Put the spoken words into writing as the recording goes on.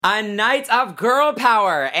A night of girl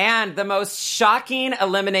power and the most shocking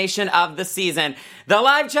elimination of the season. The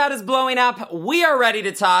live chat is blowing up. We are ready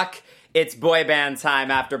to talk. It's boy band time,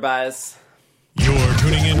 AfterBuzz. You're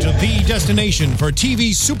tuning into the destination for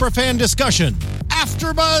TV superfan discussion,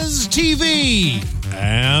 AfterBuzz TV.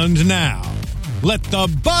 And now, let the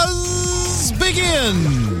buzz begin.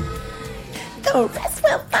 The rest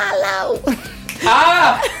will follow.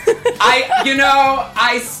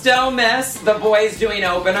 I still miss the boys doing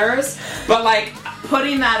openers, but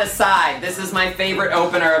putting that aside, this is my favorite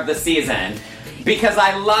opener of the season because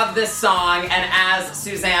I love this song, and as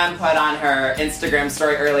Suzanne put on her Instagram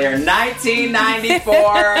story earlier,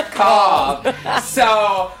 1994 call.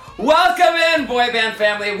 So, welcome in, boy band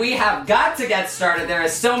family. We have got to get started. There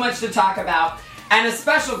is so much to talk about. And a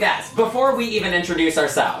special guest, before we even introduce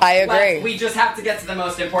ourselves. I agree. We just have to get to the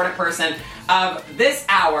most important person of this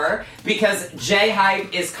hour, because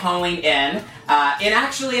J-Hype is calling in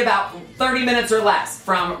actually about 30 minutes or less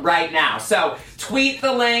from right now. So tweet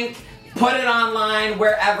the link, put it online,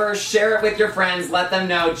 wherever, share it with your friends, let them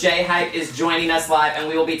know J-Hype is joining us live, and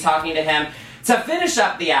we will be talking to him to finish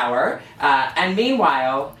up the hour. And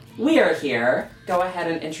meanwhile, we are here. Go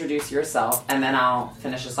ahead and introduce yourself, and then I'll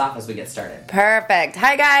finish us off as we get started. Perfect.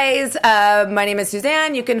 Hi, guys. My name is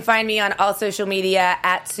Suzanne. You can find me on all social media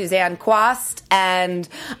at Suzanne Quast, and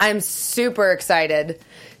I'm super excited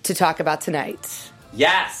to talk about tonight.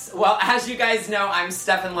 Yes. Well, as you guys know, I'm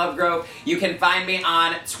Stefan Lovegrove. You can find me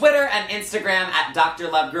on Twitter and Instagram at Dr.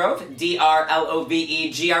 Lovegrove, DrLovegrove.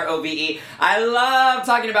 I love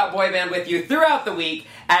talking about boy band with you throughout the week.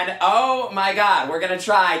 And oh my God, we're going to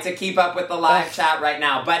try to keep up with the live chat right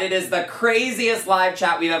now. But it is the craziest live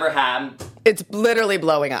chat we've ever had. It's literally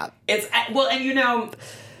blowing up.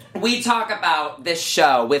 We talk about this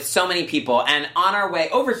show with so many people, and on our way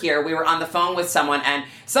over here, we were on the phone with someone, and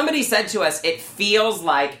somebody said to us, it feels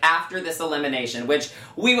like after this elimination, which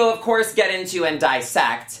we will, of course, get into and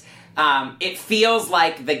dissect, it feels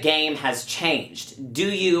like the game has changed.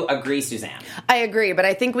 Do you agree, Suzanne? I agree, but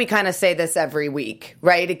I think we kind of say this every week,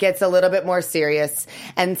 right? It gets a little bit more serious,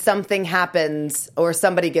 and something happens, or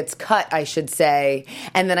somebody gets cut, I should say,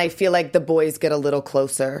 and then I feel like the boys get a little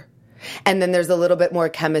closer. And then there's a little bit more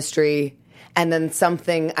chemistry, and then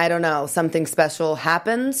something special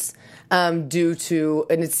happens due to,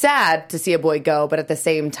 and it's sad to see a boy go, but at the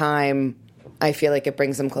same time, I feel like it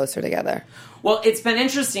brings them closer together. Well, it's been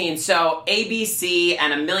interesting. So ABC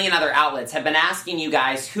and a million other outlets have been asking you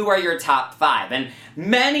guys, who are your top 5? And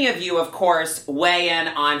many of you, of course, weigh in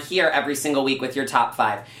on here every single week with your top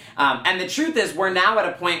 5. And the truth is, we're now at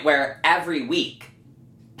a point where every week,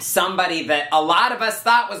 somebody that a lot of us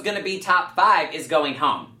thought was going to be top 5 is going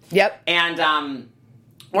home. Yep. And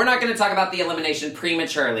we're not going to talk about the elimination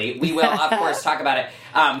prematurely. We will, of course, talk about it.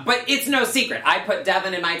 But it's no secret. I put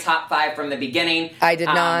Devin in my top 5 from the beginning. I did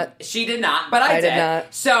not. She did not, but I did.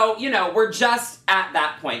 Not. So, we're just at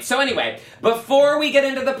that point. So anyway, before we get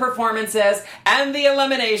into the performances and the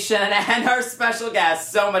elimination and our special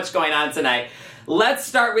guest, so much going on tonight. Let's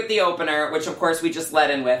start with the opener, which, of course, we just led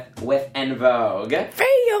in with En Vogue.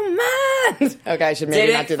 Free your mind! Okay, I should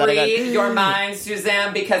maybe not do that again. Did it free your mind,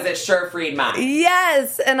 Suzanne? Because it sure freed mine.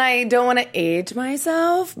 Yes, and I don't want to age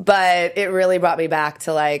myself, but it really brought me back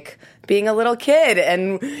to, being a little kid.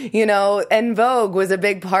 And, En Vogue was a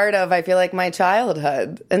big part of, I feel like, my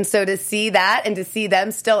childhood. And so to see that and to see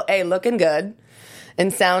them still, looking good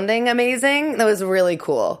and sounding amazing, that was really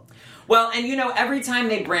cool. Well, and every time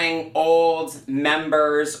they bring old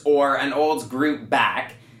members or an old group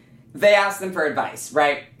back, they ask them for advice,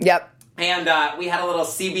 right? Yep. And we had a little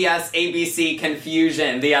CBS, ABC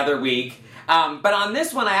confusion the other week. But on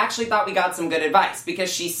this one, I actually thought we got some good advice,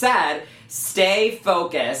 because she said, stay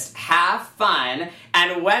focused, have fun,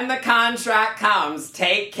 and when the contract comes,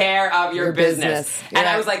 take care of your business. Yeah. And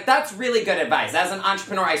I was like, that's really good advice. As an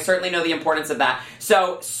entrepreneur, I certainly know the importance of that.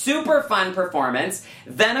 So, super fun performance.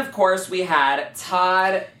 Then, of course, we had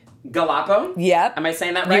Todd Galapo. Yep. Am I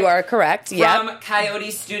saying that right? You are correct. From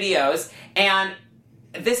Coyote Studios. And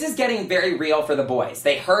this is getting very real for the boys.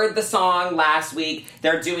 They heard the song last week.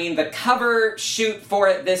 They're doing the cover shoot for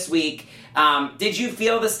it this week. Did you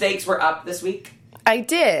feel the stakes were up this week? I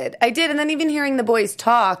did. And then even hearing the boys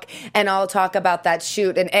talk and all talk about that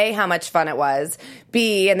shoot, and A, how much fun it was.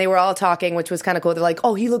 B, and they were all talking, which was kind of cool. They're like,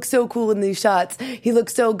 oh, he looks so cool in these shots. He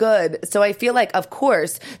looks so good. So I feel like, of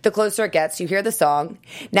course, the closer it gets, you hear the song.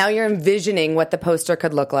 Now you're envisioning what the poster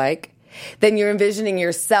could look like. Then you're envisioning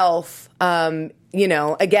yourself, again,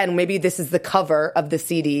 maybe this is the cover of the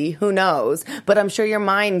CD. Who knows? But I'm sure your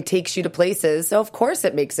mind takes you to places. So, of course,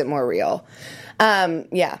 it makes it more real.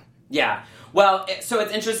 Yeah. Yeah. Well, so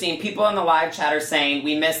it's interesting. People in the live chat are saying,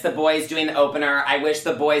 we miss the boys doing the opener. I wish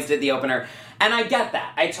the boys did the opener. And I get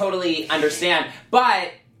that. I totally understand.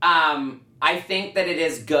 But I think that it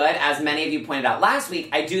is good, as many of you pointed out last week,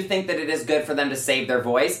 I do think that it is good for them to save their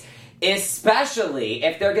voice, especially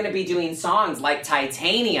if they're going to be doing songs like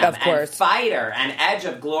Titanium and Fighter and Edge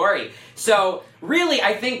of Glory. So really,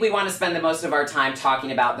 I think we want to spend the most of our time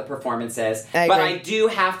talking about the performances. But I do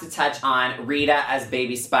have to touch on Rita as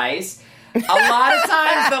Baby Spice. A lot of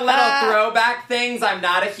times the little throwback things I'm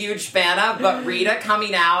not a huge fan of, but Rita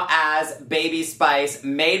coming out as Baby Spice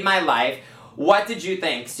made my life. What did you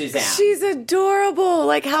think, Suzanne? She's adorable.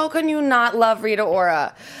 Like, how can you not love Rita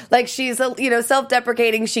Ora? Like, she's,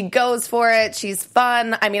 self-deprecating. She goes for it. She's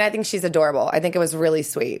fun. I mean, I think she's adorable. I think it was really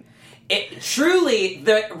sweet. Truly,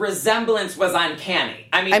 the resemblance was uncanny.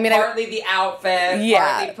 I mean partly the outfit,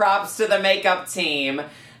 partly props to the makeup team.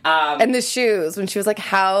 And the shoes, when she was like,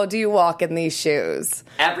 how do you walk in these shoes?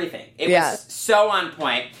 Everything. It was so on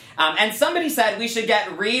point. And somebody said we should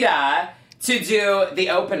get Rita to do the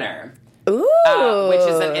opener. Ooh. Which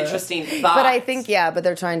is an interesting thought. But I think, but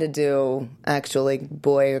they're trying to do, actually,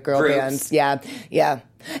 boy or girl groups. bands. Yeah.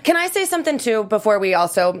 Can I say something, too, before we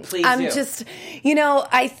also... Please do. Just,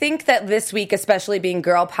 I think that this week, especially being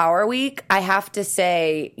Girl Power Week, I have to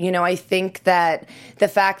say, I think that the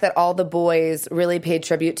fact that all the boys really paid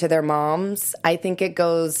tribute to their moms, I think it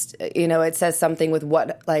goes, it says something with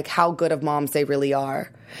how good of moms they really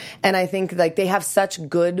are. And I think, they have such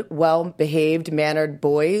good, well-behaved, mannered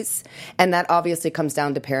boys, and that obviously comes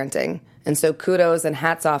down to parenting. And so kudos and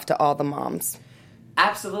hats off to all the moms.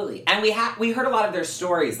 Absolutely. And we heard a lot of their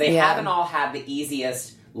stories. They haven't all had the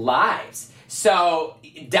easiest lives. So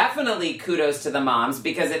definitely kudos to the moms,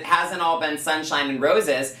 because it hasn't all been sunshine and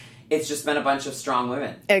roses. It's just been a bunch of strong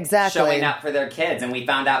women. Exactly. Showing up for their kids. And we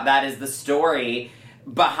found out that is the story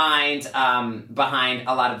behind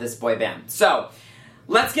a lot of this boy band. So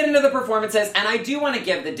let's get into the performances. And I do want to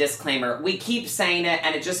give the disclaimer. We keep saying it,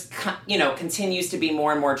 and it just continues to be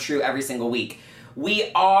more and more true every single week.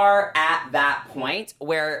 We are at that point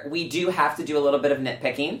where we do have to do a little bit of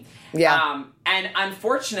nitpicking. Yeah. And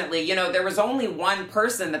unfortunately, there was only one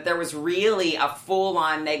person that there was really a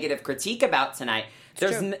full-on negative critique about tonight.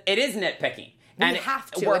 It is nitpicking. And it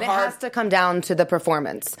has to come down to the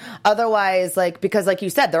performance. Otherwise, because like you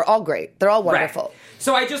said, they're all great. They're all wonderful.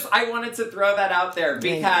 Right. So I wanted to throw that out there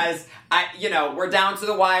because we're down to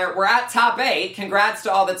the wire. We're at top 8. Congrats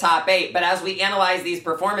to all the top 8. But as we analyze these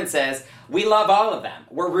performances, we love all of them.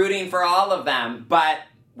 We're rooting for all of them, but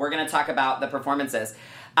we're going to talk about the performances.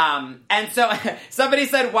 And so somebody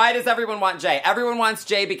said, why does everyone want Jay? Everyone wants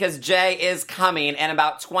Jay because Jay is coming in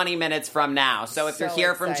about 20 minutes from now. So if you're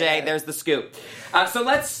here from Jay, there's the scoop. So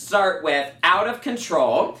let's start with Out of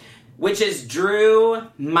Control, which is Drew,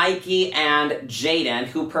 Mikey, and Jaden,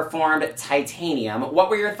 who performed Titanium. What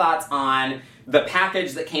were your thoughts on the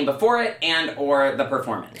package that came before it and or the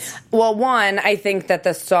performance? Well, one, I think that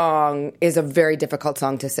the song is a very difficult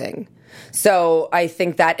song to sing. So I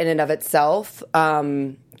think that in and of itself,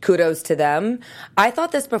 kudos to them. I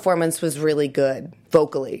thought this performance was really good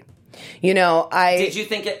vocally. Did you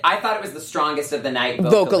think it? I thought it was the strongest of the night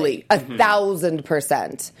vocally.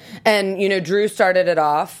 1,000%. And, Drew started it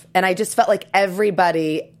off, and I just felt like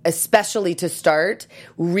everybody, especially to start,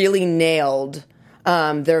 really nailed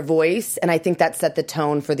their voice, and I think that set the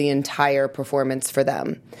tone for the entire performance for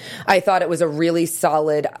them. I thought it was a really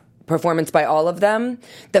solid performance by all of them.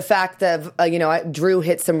 The fact that, Drew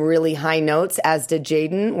hit some really high notes, as did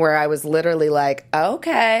Jaden, where I was literally like,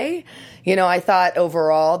 okay. I thought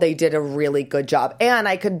overall they did a really good job. And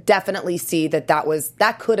I could definitely see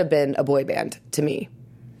that could have been a boy band to me.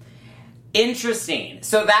 Interesting.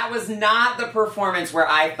 So that was not the performance where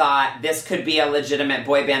I thought this could be a legitimate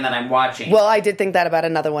boy band that I'm watching. Well, I did think that about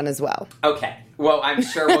another one as well. Okay. Well, I'm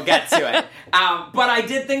sure we'll get to it. But I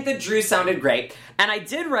did think that Drew sounded great. And I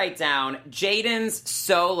did write down Jaden's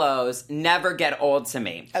solos never get old to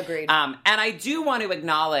me. Agreed. And I do want to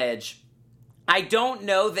acknowledge, I don't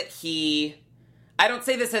know that I don't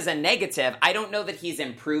say this as a negative. I don't know that he's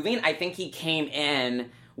improving. I think he came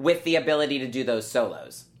in with the ability to do those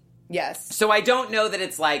solos. Yes. So I don't know that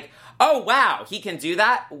it's like, oh, wow, he can do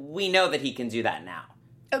that. We know that he can do that now.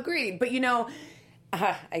 Agreed. But,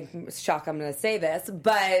 I'm shocked I'm going to say this,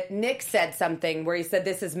 but Nick said something where he said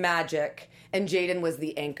this is magic, and Jaden was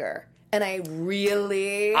the anchor. And I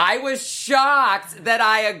was shocked that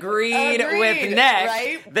I agreed with Nick.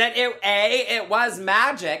 Right? That it was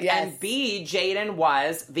magic, yes. And B, Jaden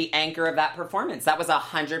was the anchor of that performance. That was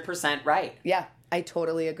 100% right. Yeah, I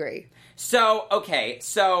totally agree. So, okay,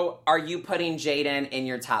 are you putting Jaden in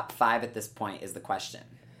your top 5 at this point is the question?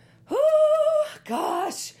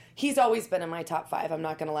 Gosh. He's always been in my top 5. I'm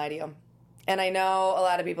not going to lie to you. And I know a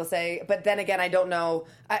lot of people say, but then again, I don't know.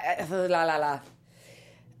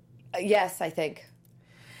 Yes, I think.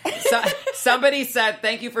 So, somebody said,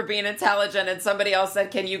 thank you for being intelligent, and somebody else said,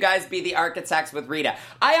 can you guys be the architects with Rita?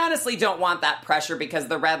 I honestly don't want that pressure because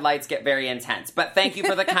the red lights get very intense, but thank you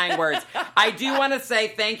for the kind words. I do want to say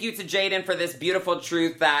thank you to Jaden for this beautiful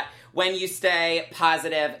truth that when you stay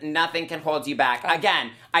positive, nothing can hold you back. Again,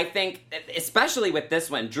 I think, especially with this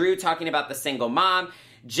one, Drew talking about the single mom,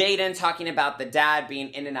 Jaden talking about the dad being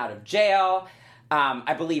in and out of jail,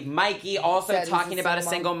 I believe Mikey also talking about a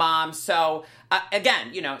single mom. So,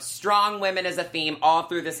 again, strong women is a theme all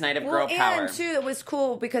through this night of girl power. And, too, it was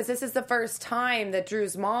cool because this is the first time that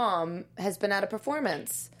Drew's mom has been at a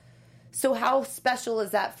performance. So how special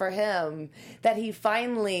is that for him that he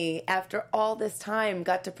finally, after all this time,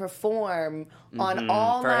 got to perform on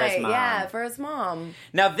all night? Yeah, for his mom.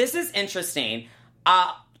 Now, this is interesting. A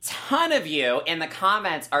ton of you in the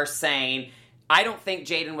comments are saying, I don't think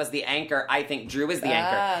Jaden was the anchor. I think Drew was the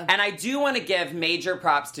anchor. And I do want to give major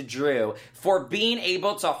props to Drew for being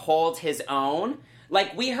able to hold his own.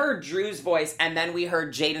 Like, we heard Drew's voice and then we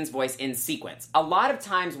heard Jaden's voice in sequence. A lot of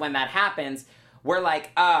times when that happens, we're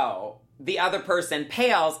like, oh, the other person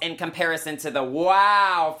pales in comparison to the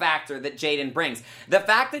wow factor that Jaden brings. The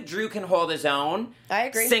fact that Drew can hold his own, I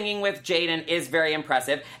agree, singing with Jaden is very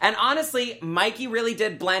impressive. And honestly, Mikey really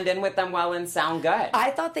did blend in with them well and sound good.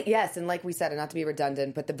 I thought that, yes, and like we said, and not to be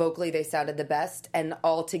redundant, but vocally they sounded the best, and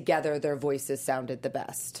all together their voices sounded the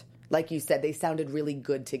best. Like you said, they sounded really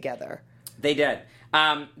good together. They did.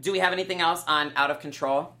 Do we have anything else on Out of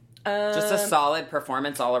Control? Just a solid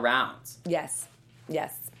performance all around. Yes.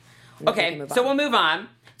 Okay, so we'll move on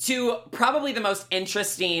to probably the most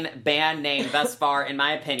interesting band name thus far, in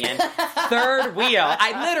my opinion, Third Wheel.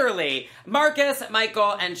 Marcus,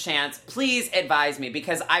 Michael, and Chance, please advise me,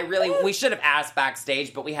 because we should have asked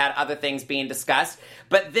backstage, but we had other things being discussed.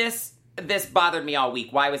 But this bothered me all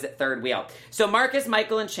week. Why was it Third Wheel? So Marcus,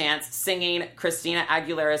 Michael, and Chance singing Christina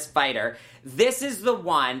Aguilera's Fighter. This is the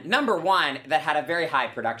number one, that had a very high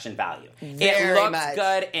production value. It looked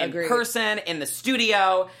good in person, in the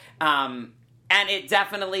studio, and it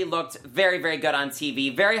definitely looked very, very good on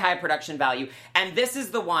TV. Very high production value. And this is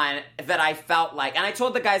the one that I felt like, and I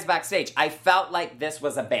told the guys backstage, I felt like this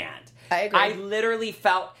was a band. I agree. I literally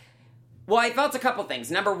felt a couple things.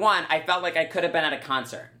 Number one, I felt like I could have been at a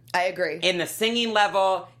concert. I agree. In the singing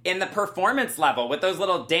level, in the performance level, with those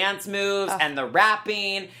little dance moves and the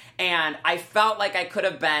rapping, and I felt like I could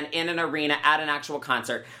have been in an arena at an actual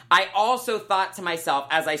concert. I also thought to myself,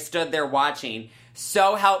 as I stood there watching,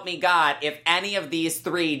 so help me God, if any of these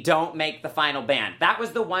three don't make the final band. That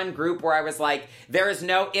was the one group where I was like, there is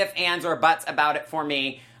no ifs, ands, or buts about it for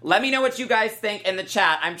me. Let me know what you guys think in the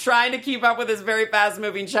chat. I'm trying to keep up with this very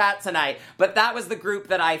fast-moving chat tonight. But that was the group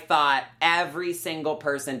that I thought every single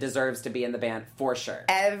person deserves to be in the band, for sure.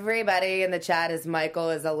 Everybody in the chat is Michael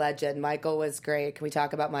is a legend. Michael was great. Can we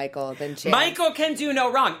talk about Michael? Then Chance. Michael can do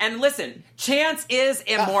no wrong. And listen, Chance is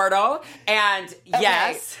immortal. And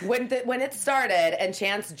yes. When it started and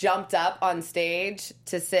Chance jumped up on stage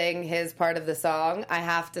to sing his part of the song, I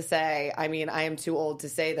have to say, I mean, I am too old to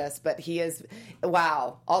say this, but he is,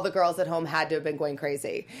 wow. All the girls at home had to have been going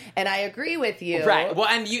crazy. And I agree with you. Right. Well,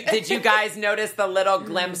 and did you guys notice the little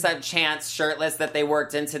glimpse of Chance shirtless that they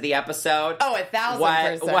worked into the episode? Oh,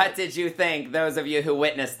 1,000%. What did you think, those of you who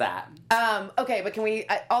witnessed that? Okay, but can we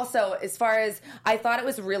also, as far as, I thought it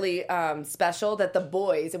was really special that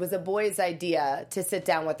it was a boys' idea to sit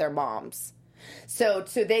down with their moms. So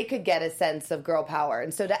they could get a sense of girl power.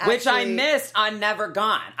 And so to actually... Which I missed on Never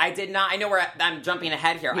Gone. I did not... I know I'm jumping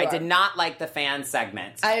ahead here. I did not like the fan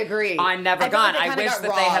segment. I agree. On Never Gone. I wish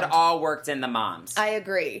that they had all worked in the moms. I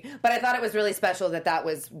agree. But I thought it was really special that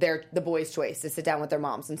was the boys' choice, to sit down with their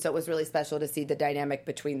moms. And so it was really special to see the dynamic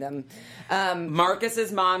between them.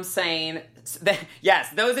 Marcus's mom saying... Yes,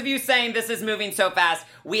 those of you saying this is moving so fast,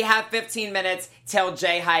 we have 15 minutes till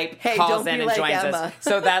J-Hype calls in and joins us.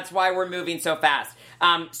 So that's why we're moving so fast.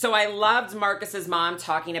 So I loved Marcus's mom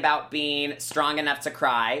talking about being strong enough to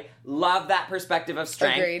cry. Love that perspective of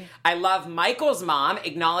strength. Agreed. I love Michael's mom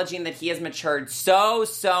acknowledging that he has matured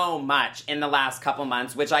so much in the last couple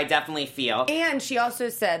months, which I definitely feel. And she also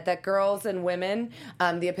said that girls and women,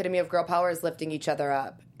 the epitome of girl power is lifting each other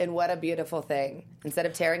up. And what a beautiful thing. Instead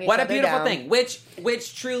of tearing each other down. What a beautiful thing.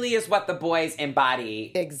 Which truly is what the boys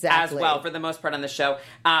embody exactly as well, for the most part on the show.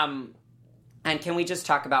 And can we just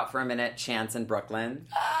talk about for a minute Chance and Brooklyn?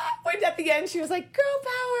 When at the end she was like,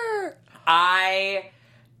 girl power.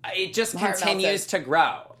 It just continues to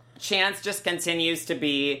grow. Chance just continues to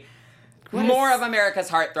be more of America's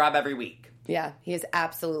heartthrob every week. Yeah, he is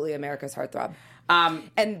absolutely America's heartthrob.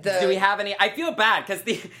 Do we have any? I feel bad because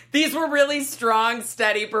these were really strong,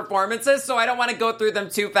 steady performances, so I don't want to go through them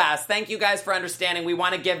too fast. Thank you guys for understanding. We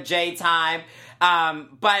want to give Jay time,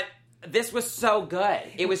 but this was so good.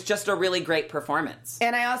 It was just a really great performance.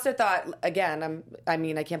 And I also thought, again, I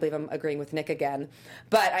can't believe I'm agreeing with Nick again,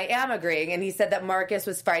 but I am agreeing. And he said that Marcus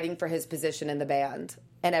was fighting for his position in the band,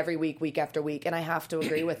 and every week after week, and I have to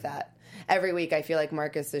agree with that. Every week, I feel like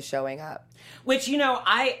Marcus is showing up. Which,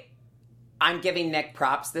 I'm giving Nick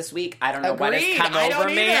props this week. I don't know what has Agreed. come I over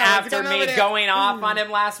don't me either. after me going off on him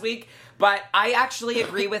last week. But I actually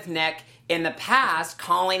agree with Nick in the past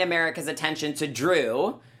calling America's attention to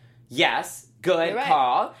Drew. Yes, good right.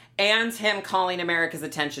 call. And him calling America's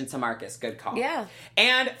attention to Marcus. Good call. Yeah.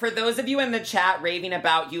 And for those of you in the chat raving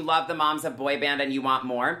about you love the moms of boy band and you want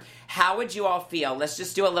more, how would you all feel? Let's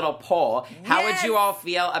just do a little poll. How would you all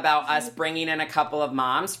feel about us bringing in a couple of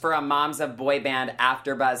moms for a Moms of Boy Band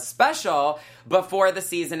AfterBuzz special before the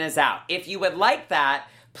season is out? If you would like that,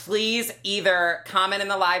 please either comment in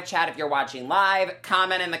the live chat if you're watching live,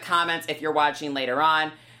 comment in the comments if you're watching later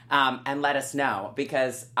on, and let us know,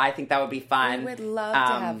 because I think that would be fun. We would love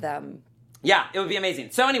to have them. Yeah, it would be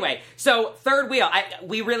amazing. So anyway, third wheel.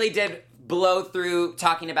 We really did blow through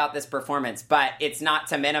talking about this performance, but it's not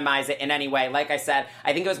to minimize it in any way. Like I said,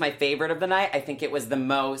 I think it was my favorite of the night. I think it was the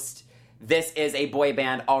most, this is a boy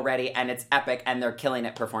band already, and it's epic, and they're killing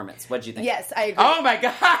it performance. What'd you think? Yes, I agree. Oh my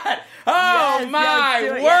God! Oh Yes, my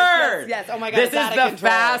yes, word! yes. Oh my God, This it's is out of the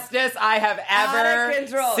control. fastest I have Out ever of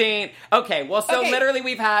control. seen. Okay, well, so Okay. literally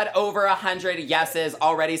we've had over 100 yeses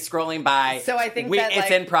already scrolling by. So I think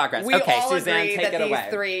it's in progress. We Okay, all Suzanne, agree take that it these away.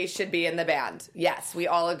 three should be in the band. Yes, we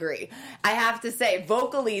all agree. I have to say,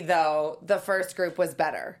 vocally though, the first group was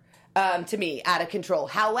better to me, Out of Control.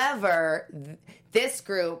 However, this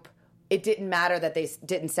group, it didn't matter that they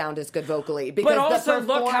didn't sound as good vocally, because But also,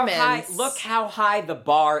 the performance, look how high the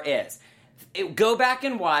bar is. Go back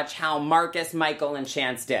and watch how Marcus, Michael, and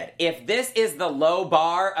Chance did. If this is the low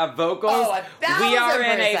bar of vocals, Oh, we are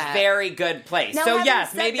in a 1,000%. very good place. Now, so having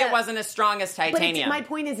yes, said maybe that- it wasn't as strong as Titanium. But my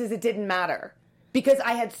point is it didn't matter. Because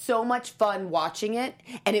I had so much fun watching it,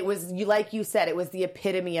 and it was, like you said, it was the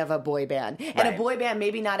epitome of a boy band. And Right. a boy band,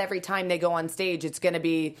 maybe not every time they go on stage, it's going to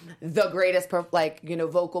be the greatest,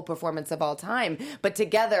 vocal performance of all time. But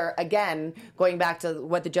together, again, going back to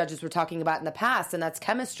what the judges were talking about in the past, and that's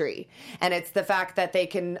chemistry. And it's the fact that they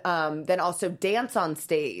can then also dance on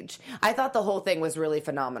stage. I thought the whole thing was really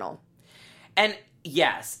phenomenal. And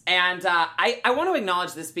yes, and I want to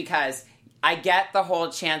acknowledge this because I get the whole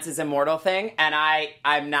Chance is immortal thing, and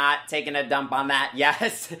I'm not taking a dump on that.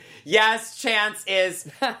 Yes, Chance is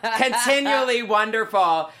continually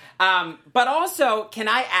wonderful. But also, can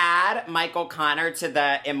I add Michael Connor to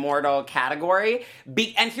the immortal category?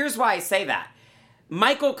 And here's why I say that.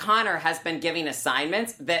 Michael Connor has been giving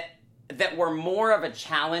assignments that were more of a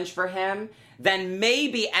challenge for him than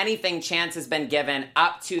maybe anything Chance has been given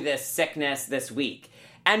up to this sickness this week.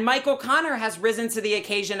 And Michael Connor has risen to the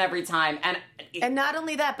occasion every time. And not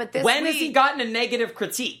only that, but this when week, has he gotten a negative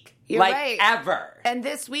critique? You're like, right. ever. And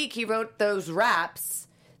this week he wrote those raps,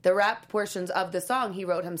 the rap portions of the song he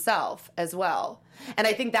wrote himself as well. And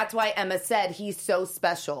I think that's why Emma said he's so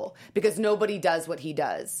special, because nobody does what he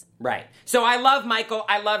does. Right. So I love Michael.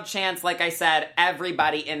 I love Chance. Like I said,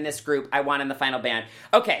 everybody in this group I want in the final band.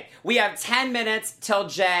 Okay, we have 10 minutes till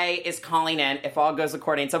Jay is calling in, if all goes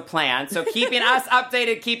according to plan. So keeping us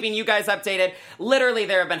updated, keeping you guys updated. Literally,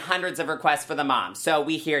 there have been hundreds of requests for the mom. So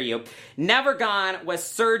we hear you. Never Gone was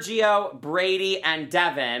Sergio, Brady, and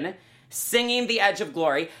Devin singing The Edge of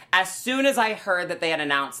Glory. As soon as I heard that they had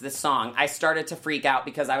announced this song, I started to freak out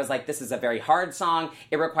because I was like, this is a very hard song.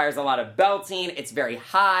 It requires a lot of belting. It's very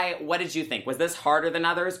high. What did you think? Was this harder than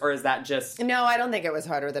others, or is that just... No, I don't think it was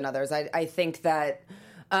harder than others. I think that,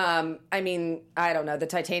 I don't know. The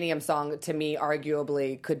Titanium song, to me,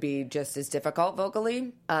 arguably could be just as difficult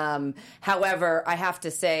vocally. However, I have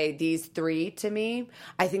to say, these three, to me,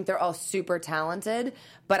 I think they're all super talented,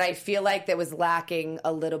 but I feel like there was lacking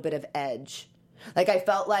a little bit of edge. Like, I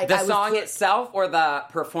felt like The song itself or the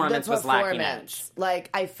performance was lacking edge? Like,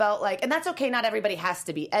 I felt like, and that's okay, not everybody has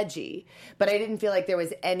to be edgy, but I didn't feel like there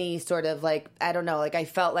was any sort of, like, I don't know, like, I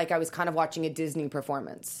felt like I was kind of watching a Disney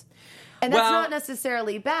performance. And that's not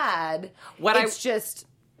necessarily bad. Just...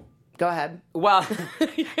 Go ahead. Well,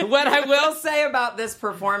 what I will say about this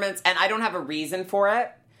performance, and I don't have a reason for it,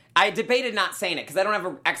 I debated not saying it because I don't have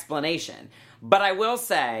an explanation. But I will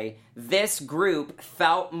say this group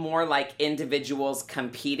felt more like individuals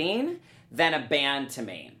competing than a band to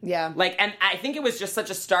me. Yeah. Like, and I think it was just such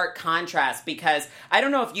a stark contrast because I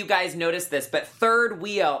don't know if you guys noticed this, but Third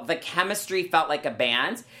Wheel, the chemistry felt like a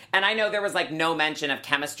band. And I know there was like no mention of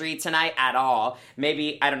chemistry tonight at all.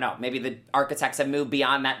 Maybe, I don't know, maybe the architects have moved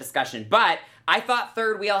beyond that discussion. But I thought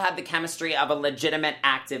Third Wheel had the chemistry of a legitimate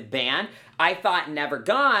active band. I thought Never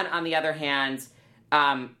Gone, on the other hand,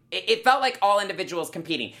 it felt like all individuals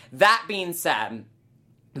competing. That being said,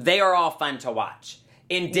 they are all fun to watch.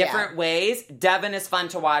 In different ways. Devin is fun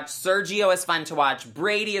to watch. Sergio is fun to watch.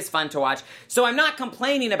 Brady is fun to watch. So I'm not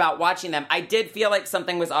complaining about watching them. I did feel like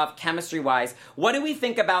something was off chemistry-wise. What do we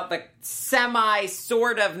think about the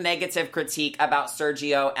sort of negative critique about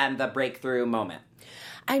Sergio and the breakthrough moment?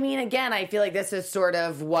 I mean, again, I feel like this is sort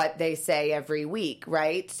of what they say every week,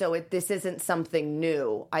 right? So this isn't something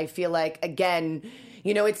new. I feel like, again,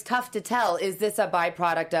 you know, it's tough to tell. Is this a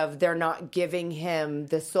byproduct of they're not giving him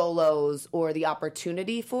the solos or the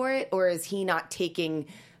opportunity for it? Or is he not taking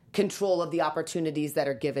control of the opportunities that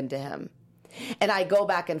are given to him? And I go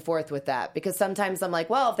back and forth with that because sometimes I'm like,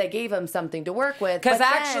 well, if they gave him something to work with. Because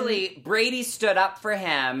actually, Brady stood up for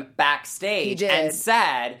him backstage and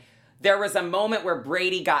said there was a moment where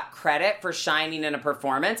Brady got credit for shining in a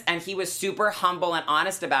performance, and he was super humble and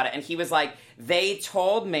honest about it. And he was like, they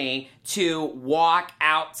told me to walk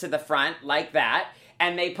out to the front like that,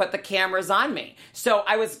 and they put the cameras on me. So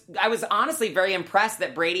I was honestly very impressed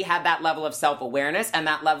that Brady had that level of self-awareness and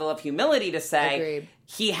that level of humility to say, Agreed.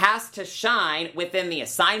 He has to shine within the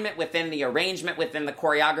assignment, within the arrangement, within the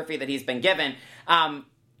choreography that he's been given.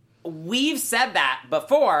 We've said that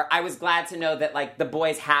before. I was glad to know that, like, the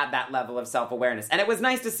boys had that level of self-awareness. And it was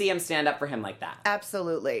nice to see him stand up for him like that.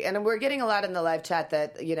 Absolutely. And we're getting a lot in the live chat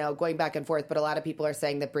that, you know, going back and forth, but a lot of people are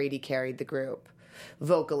saying that Brady carried the group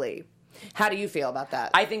vocally. How do you feel about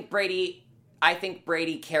that? I think Brady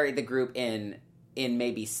carried the group in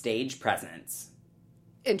maybe stage presence.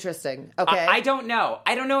 Interesting. Okay. I don't know.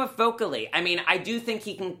 I don't know if vocally. I mean, I do think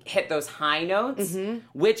he can hit those high notes,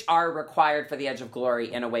 which are required for the Edge of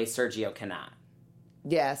Glory in a way Sergio cannot.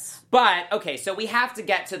 Yes. But, okay, so we have to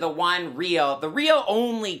get to the real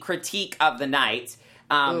only critique of the night,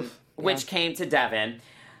 which came to Devin.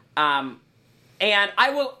 And I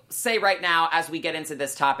will say right now, as we get into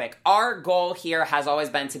this topic, our goal here has always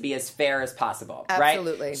been to be as fair as possible, right?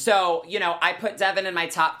 Absolutely. So, you know, I put Devin in my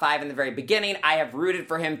top 5 in the very beginning. I have rooted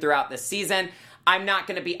for him throughout this season. I'm not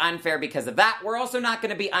going to be unfair because of that. We're also not going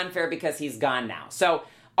to be unfair because he's gone now. So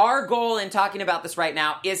our goal in talking about this right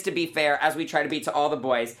now is to be fair as we try to be to all the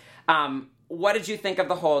boys. What did you think of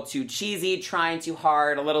the whole too cheesy, trying too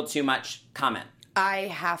hard, a little too much comment? I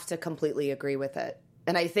have to completely agree with it.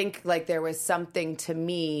 And I think, like, there was something to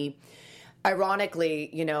me, ironically,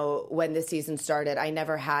 you know, when the season started, I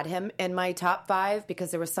never had him in my top 5 because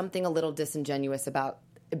there was something a little disingenuous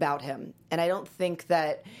about him. And I don't think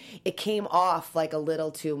that it came off like a little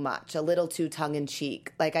too much, a little too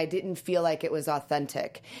tongue-in-cheek. Like, I didn't feel like it was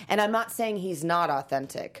authentic. And I'm not saying he's not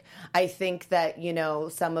authentic. I think that, you know,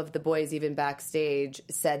 some of the boys even backstage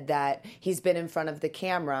said that he's been in front of the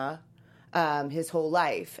camera his whole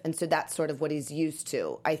life. And so that's sort of what he's used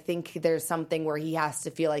to. I think there's something where he has to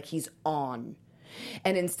feel like he's on.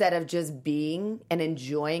 And instead of just being and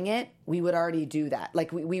enjoying it, we would already do that.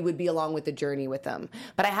 Like, we would be along with the journey with him.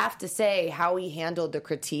 But I have to say, how he handled the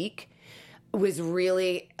critique was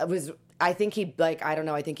I think he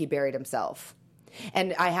buried himself.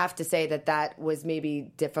 And I have to say that was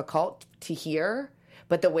maybe difficult to hear.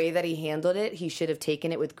 But the way that he handled it, he should have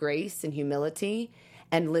taken it with grace and humility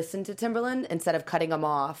and listened to Timberland instead of cutting him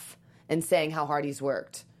off and saying how hard he's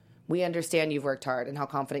worked. We understand you've worked hard and how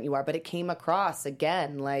confident you are, but it came across,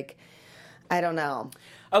 again, like, I don't know.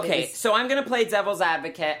 Okay, so I'm going to play devil's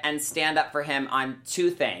advocate and stand up for him on 2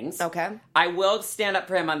 things. Okay. I will stand up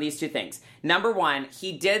for him on these 2 things. Number 1,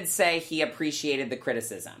 he did say he appreciated the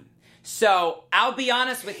criticism. So, I'll be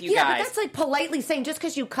honest with you guys. Yeah, but that's like politely saying, just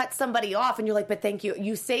because you cut somebody off and you're like, but thank you,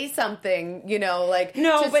 you say something, you know, like,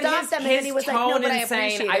 no, to but stop his them. And then he was like, no, but I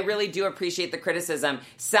saying, appreciate it. I really do appreciate the criticism,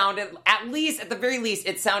 sounded, at the very least,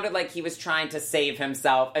 it sounded like he was trying to save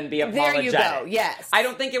himself and be apologetic. There you go, yes. I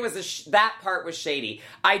don't think it was, that part was shady.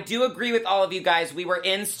 I do agree with all of you guys. We were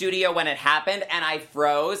in studio when it happened, and I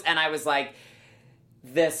froze, and I was like,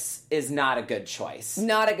 this is not a good choice.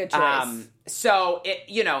 Not a good choice. So,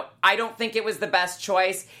 I don't think it was the best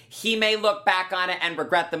choice. He may look back on it and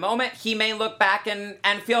regret the moment. He may look back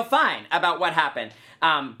and feel fine about what happened.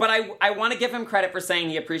 But I want to give him credit for saying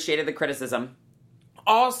he appreciated the criticism.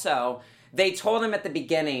 Also, they told him at the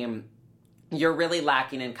beginning, you're really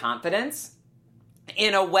lacking in confidence.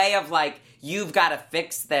 In a way of like, you've got to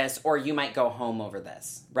fix this or you might go home over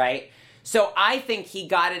this, right? So I think he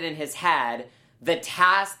got it in his head. The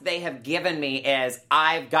task they have given me is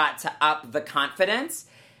I've got to up the confidence,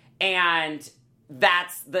 and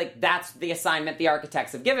that's the assignment the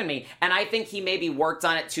architects have given me. And I think he maybe worked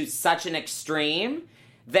on it to such an extreme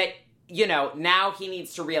that, you know, now he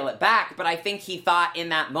needs to reel it back. But I think he thought in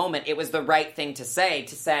that moment it was the right thing to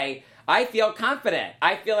say, I feel confident.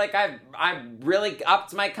 I feel like I've really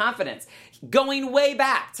upped my confidence. Going way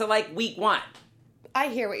back to like week 1. I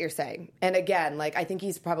hear what you're saying. And again, like, I think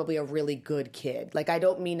he's probably a really good kid. Like, I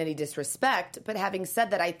don't mean any disrespect, but having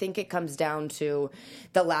said that, I think it comes down to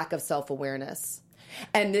the lack of self-awareness.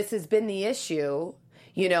 And this has been the issue,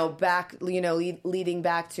 you know, leading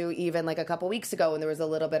back to even like a couple weeks ago when there was a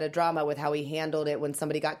little bit of drama with how he handled it when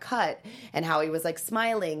somebody got cut and how he was like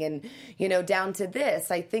smiling and, you know, down to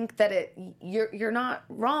this. I think that you're not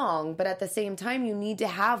wrong, but at the same time, you need to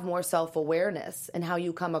have more self-awareness in how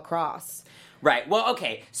you come across. Right. Well,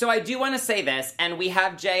 okay. So I do want to say this, and we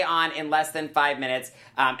have Jay on in less than 5 minutes,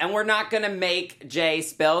 and we're not going to make Jay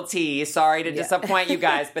spill tea. Sorry to disappoint you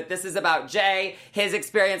guys, but this is about Jay, his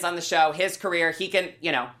experience on the show, his career. He can,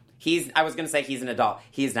 you know, I was going to say he's an adult.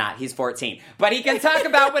 He's not. He's 14. But he can talk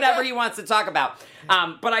about whatever he wants to talk about.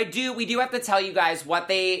 But we do have to tell you guys what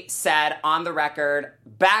they said on the record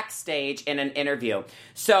backstage in an interview.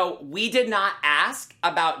 So we did not ask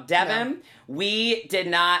about Devin. No. We did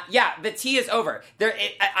not. Yeah, the tea is over.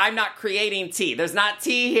 I'm not creating tea. There's not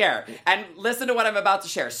tea here. And listen to what I'm about to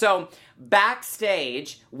share. So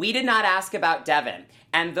backstage, we did not ask about Devin.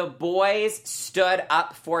 And the boys stood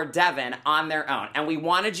up for Devin on their own. And we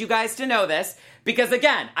wanted you guys to know this because,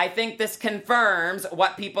 again, I think this confirms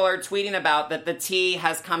what people are tweeting about, that the tea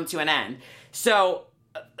has come to an end. So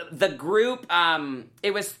the group,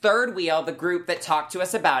 it was Third Wheel, the group that talked to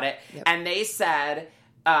us about it. Yep. And they said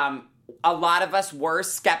a lot of us were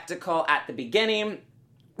skeptical at the beginning.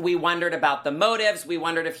 We wondered about the motives. We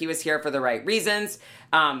wondered if he was here for the right reasons.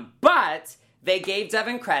 But they gave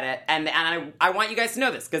Devin credit, and I want you guys to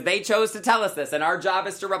know this, because they chose to tell us this, and our job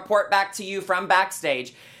is to report back to you from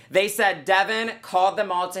backstage. They said Devin called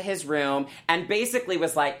them all to his room and basically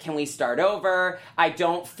was like, can we start over? I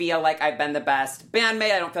don't feel like I've been the best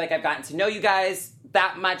bandmate. I don't feel like I've gotten to know you guys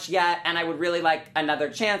that much yet, and I would really like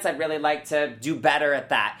another chance. I'd really like to do better at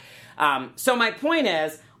that. So my point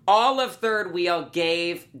is, all of Third Wheel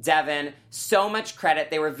gave Devin so much credit.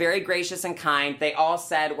 They were very gracious and kind. They all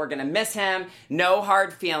said, we're going to miss him. No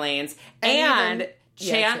hard feelings. And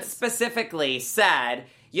Chance specifically said,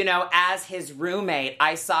 you know, as his roommate,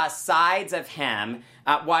 I saw sides of him.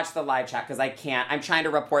 Watch the live chat because I'm trying to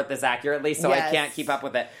report this accurately, so I can't keep up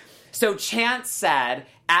with it. So Chance said,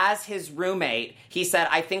 as his roommate, he said,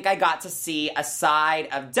 I think I got to see a side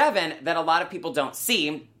of Devin that a lot of people don't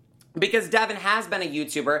see. Because Devin has been a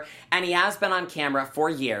YouTuber, and he has been on camera for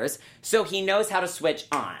years, so he knows how to switch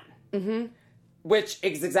on. Mm-hmm. Which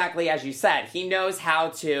is exactly as you said. He knows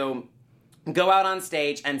how to go out on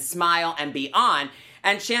stage and smile and be on.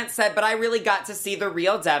 And Chance said, but I really got to see the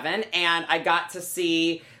real Devin, and I got to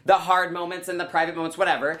see the hard moments and the private moments,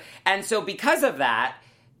 whatever. And so because of that,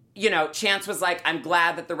 you know, Chance was like, I'm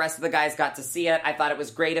glad that the rest of the guys got to see it. I thought it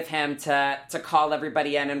was great of him to call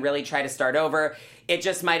everybody in and really try to start over. It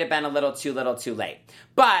just might have been a little too late.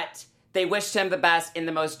 But they wished him the best in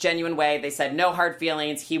the most genuine way. They said no hard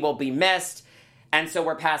feelings. He will be missed. And so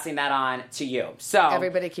we're passing that on to you. So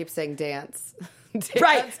everybody keeps saying dance.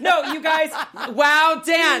 Right. No, you guys, wow,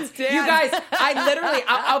 dance. You guys,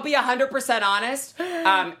 I'll be 100% honest.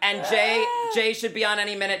 And Jay should be on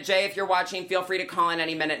any minute. Jay, if you're watching, feel free to call in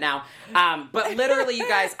any minute now. But literally, you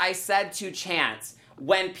guys, I said to Chance,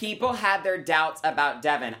 when people had their doubts about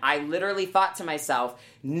Devin, I literally thought to myself,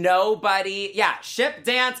 ship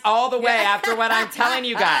dance all the way after what I'm telling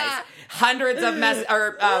you guys. Hundreds of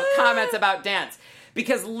comments about dance.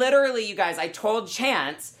 Because literally, you guys, I told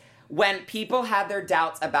Chance, when people had their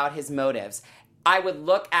doubts about his motives, I would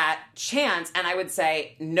look at Chance and I would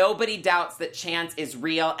say, nobody doubts that Chance is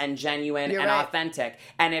real and genuine authentic.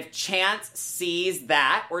 And if Chance sees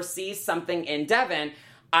that or sees something in Devin,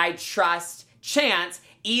 I trust Chance,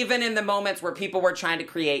 even in the moments where people were trying to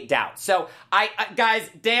create doubt. So, guys,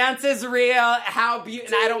 dance is real. How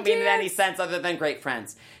beautiful. And I don't mean in any sense other than great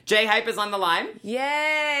friends. Jay Hype is on the line.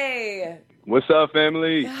 Yay! What's up,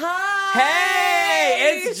 family? Hi!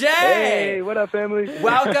 Hey, it's Jay! Hey, what up, family?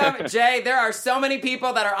 Welcome, Jay. There are so many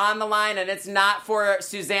people that are on the line, and it's not for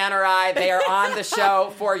Suzanne or I. They are on the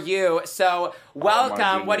show for you. So,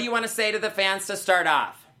 welcome. What do you want to say to the fans to start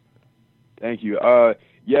off? Thank you.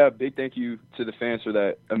 Big thank you to the fans for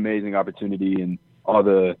that amazing opportunity and all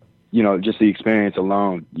the, just the experience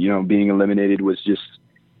alone. Being eliminated was just,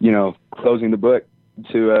 closing the book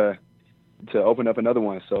to to open up another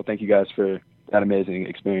one. So thank you guys for that amazing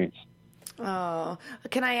experience. Oh,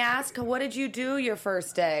 can I ask, what did you do your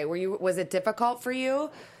first day? Was it difficult for you?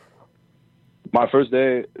 My first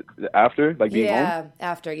day after, like being home? Yeah,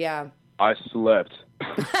 after, yeah. I slept.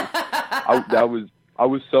 I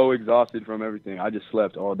was so exhausted from everything. I just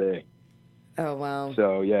slept all day. Oh, wow.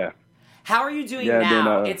 So, yeah. How are you doing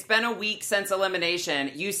now? It's been a week since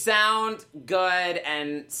elimination. You sound good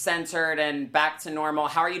and centered and back to normal.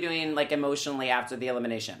 How are you doing, like, emotionally after the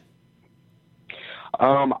elimination?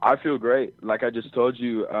 I feel great. Like I just told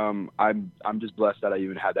you, I'm just blessed that I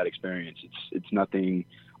even had that experience. It's nothing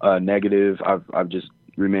negative. I've just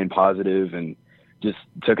remained positive and just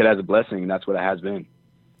took it as a blessing, and that's what it has been.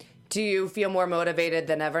 Do you feel more motivated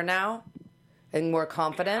than ever now and more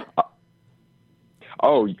confident?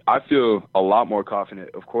 I feel a lot more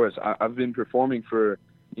confident. Of course, I've been performing for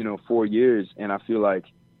 4 years, and I feel like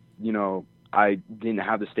I didn't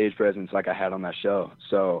have the stage presence like I had on that show.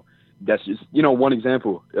 So that's just one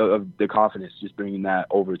example of the confidence, just bringing that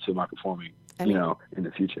over to my performing. In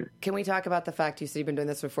the future. Can we talk about the fact you said you've been doing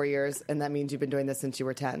this for 4 years, and that means you've been doing this since you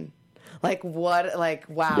were 10? Like, what? Like,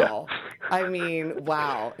 wow. Yeah. I mean,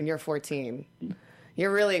 wow. And you're 14.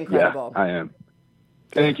 You're really incredible. Yeah, I am.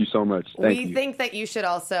 Thank you so much. We think that you should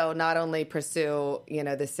also not only pursue,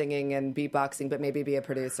 the singing and beatboxing, but maybe be a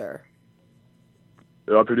producer.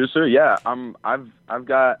 A producer? Yeah. I've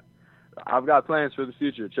got plans for the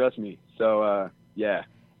future. Trust me. So, yeah.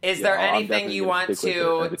 Is there anything you want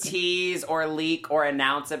to tease or leak or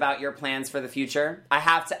announce about your plans for the future? I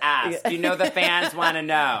have to ask. You know the fans want to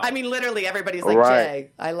know. I mean, literally everybody's like, right. Jay.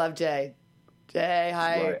 I love Jay. Jay,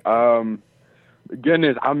 hi. Right.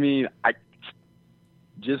 Goodness, I mean, I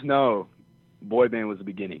just know boy band was the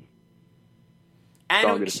beginning.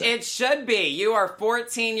 And it should be. You are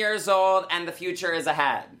 14 years old and the future is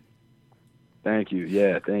ahead. Thank you.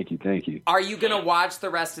 Yeah, thank you. Are you going to watch the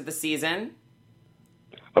rest of the season?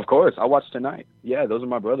 Of course. I'll watch tonight. Yeah, those are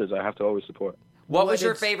my brothers. I have to always support. What was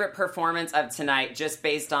your favorite performance of tonight, just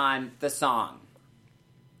based on the song?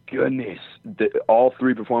 Goodness. All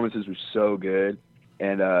 3 performances were so good.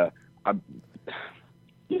 And,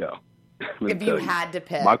 if you had to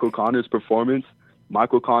pick. Michael Connor's performance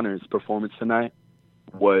tonight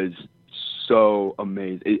was so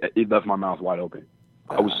amazing. It left my mouth wide open.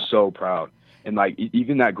 I was so proud. And, like,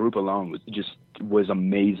 even that group alone was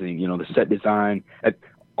amazing. The set design.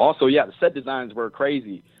 Also, yeah, the set designs were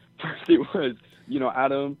crazy. First it was,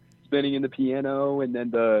 Adam spinning in the piano, and then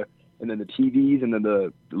the TVs, and then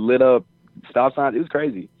the lit up stop signs. It was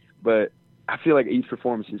crazy. But I feel like each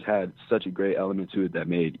performance has had such a great element to it that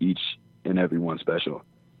made each and every one special.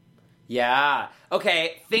 Yeah.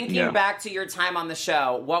 Okay, thinking back to your time on the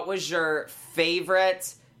show, what was your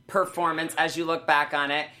favorite performance as you look back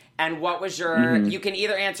on it? And what was your, you can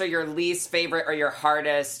either answer your least favorite or your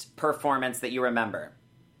hardest performance that you remember.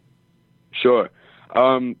 Sure.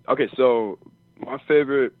 Okay, so my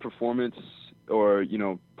favorite performance or,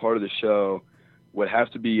 part of the show would have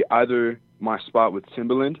to be either my spot with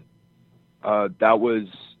Timbaland. I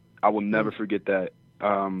will never forget that.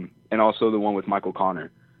 And also the one with Michael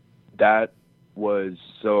Connor. That was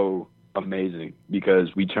so amazing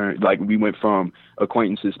because we went from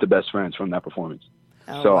acquaintances to best friends from that performance.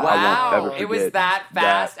 Oh, so wow. I won't ever forget. It was that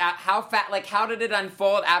fast. How fast? Like, how did it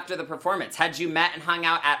unfold after the performance? Had you met and hung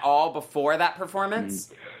out at all before that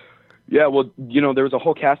performance? Yeah, well, there was a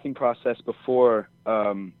whole casting process before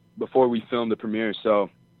we filmed the premiere. So,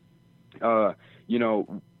 the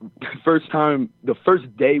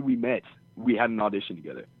first day we met, we had an audition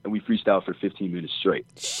together, and we freestyled for 15 minutes straight.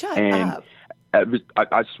 Shut up.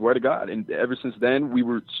 I swear to God, and ever since then, we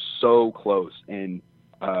were so close, and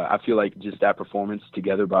I feel like just that performance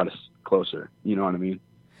together brought us closer. You know what I mean?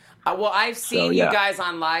 Well, I've seen you guys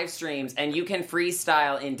on live streams, and you can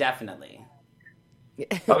freestyle indefinitely.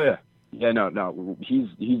 Oh yeah, yeah. No.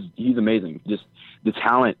 He's amazing. Just the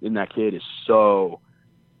talent in that kid is so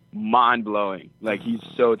mind blowing. Like he's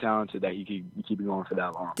so talented that he can keep it going for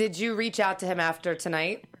that long. Did you reach out to him after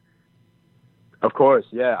tonight? Of course,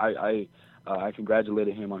 yeah. I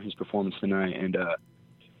congratulated him on his performance tonight, and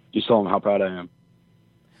just told him how proud I am.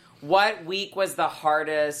 What week was the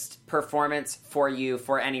hardest performance for you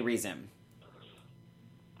for any reason?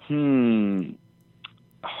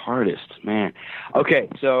 Hardest, man. Okay,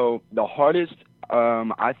 so the hardest,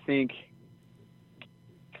 I think,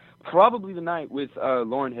 probably the night with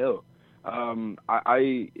Lauryn Hill.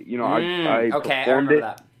 I okay, I remember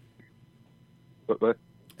that. What?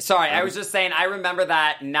 Sorry, I was just saying I remember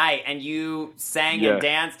that night, and you sang and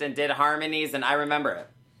danced and did harmonies, and I remember it.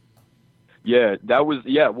 Yeah, that was,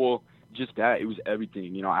 well, just that. It was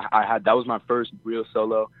everything. You know, I had, that was my first real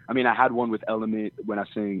solo. I mean, I had one with Element when I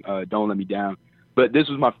sang Don't Let Me Down, but this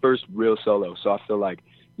was my first real solo. So I feel like,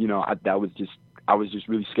 you know, I was just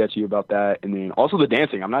really sketchy about that. And then also the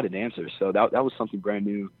dancing. I'm not a dancer, so that was something brand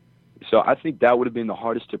new. So I think that would have been the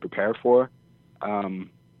hardest to prepare for.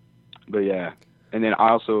 But yeah. And then I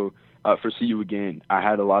also, for See You Again, I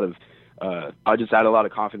had a lot of, I just had a lot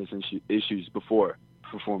of confidence issues before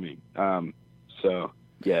performing. So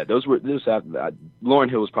yeah, Lauryn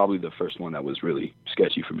Hill was probably the first one that was really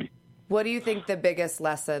sketchy for me. What do you think the biggest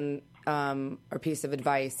lesson or piece of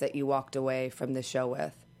advice that you walked away from the show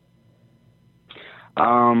with?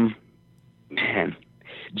 Man,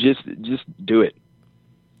 just do it.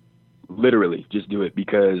 Literally, just do it,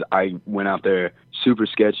 because I went out there super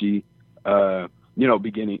sketchy. You know,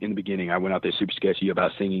 in the beginning, I went out there super sketchy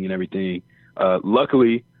about singing and everything.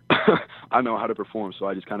 Luckily, I know how to perform, so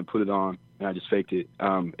I just kind of put it on and I just faked it.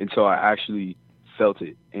 And so I actually felt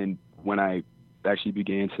it. And when I actually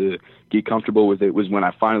began to get comfortable with it was when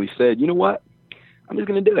I finally said, you know what, I'm just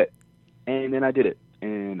going to do it. And then I did it.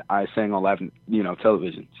 And I sang on live,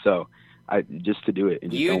 television. So just to do it.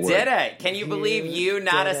 And just you did it. Can you believe you,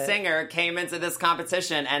 not a singer, came into this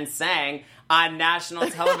competition and sang on national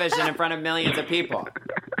television in front of millions of people?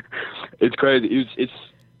 It's crazy. It's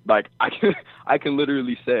like I can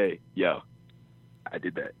literally say, yo, I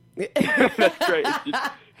did that. That's great. It's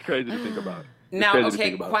crazy to think about. Now,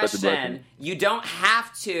 okay, question. You don't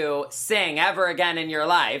have to sing ever again in your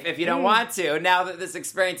life if you don't want to, now that this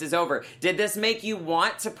experience is over. Did this make you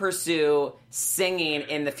want to pursue singing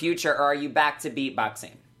in the future, or are you back to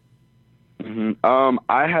beatboxing? Mm-hmm.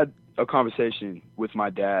 I had a conversation with my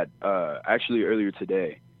dad actually earlier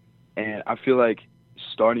today, and I feel like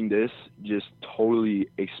starting this just totally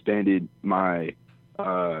expanded my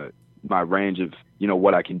my range of,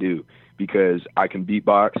 what I can do, because I can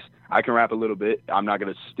beatbox. I can rap a little bit. I'm not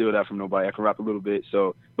going to steal that from nobody. I can rap a little bit.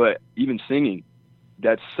 So, but even singing,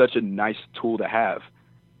 that's such a nice tool to have.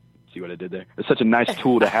 See what I did there? It's such a nice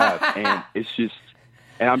tool to have. And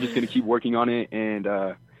I'm just going to keep working on it. And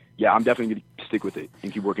yeah, I'm definitely going to stick with it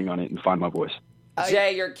and keep working on it and find my voice.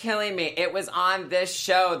 Jay, you're killing me. It was on this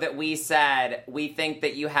show that we said we think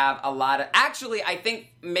that you have a lot of... Actually, I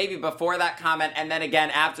think maybe before that comment and then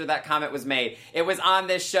again after that comment was made, it was on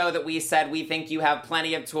this show that we said we think you have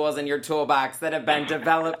plenty of tools in your toolbox that have been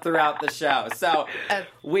developed throughout the show. So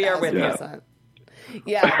we are with you.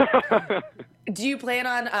 Yeah. Do you plan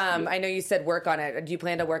on... I know you said work on it. Do you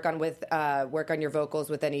plan to work on your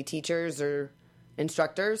vocals with any teachers or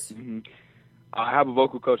instructors? Mm-hmm. I have a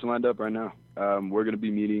vocal coach lined up right now. We're going to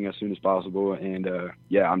be meeting as soon as possible, and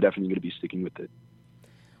yeah, I'm definitely going to be sticking with it.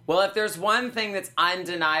 Well, if there's one thing that's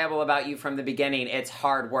undeniable about you from the beginning, it's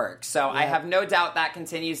hard work. So I have no doubt that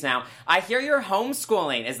continues now. I hear you're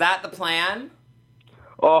homeschooling. Is that the plan?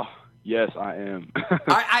 Oh, yes, I am.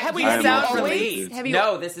 We sound relieved.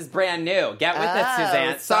 No, this is brand new. Get with it,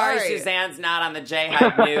 Suzanne. Sorry, Suzanne's not on the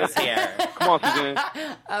J-Hype news here. Come on, Suzanne.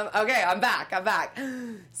 Okay, I'm back.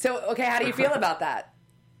 So, okay, how do you feel about that?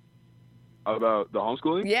 About the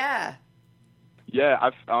homeschooling? Yeah. Yeah,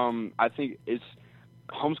 I think it's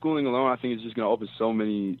homeschooling alone. I think it's just going to open so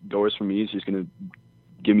many doors for me. It's just going to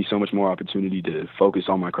give me so much more opportunity to focus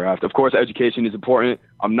on my craft. Of course, education is important.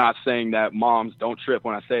 I'm not saying that moms don't trip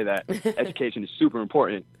when I say that. Education is super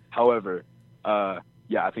important. However,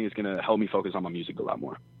 yeah, I think it's going to help me focus on my music a lot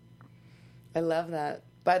more. I love that.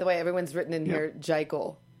 By the way, everyone's written in here,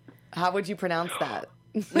 Jekyll. How would you pronounce that?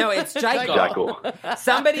 No, it's Jekyll.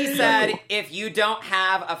 Somebody said if you don't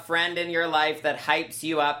have a friend in your life that hypes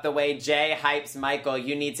you up the way Jay hypes Michael,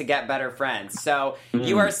 you need to get better friends. So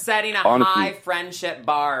you are setting a high friendship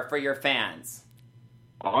bar for your fans.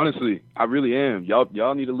 Honestly, I really am.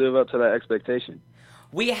 Y'all need to live up to that expectation.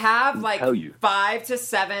 We have 5 to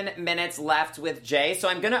 7 minutes left with Jay, so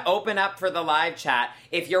I'm going to open up for the live chat.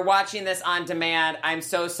 If you're watching this on demand, I'm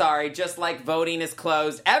so sorry. Just like voting is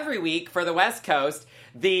closed every week for the West Coast,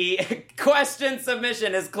 the question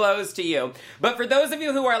submission is closed to you. But for those of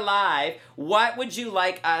you who are live, what would you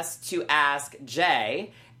like us to ask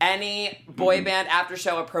Jay? Any boy band after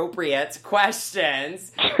show appropriate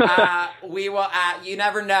questions, we will, you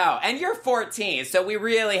never know. And you're 14, so we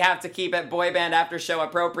really have to keep it boy band after show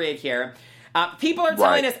appropriate here. People are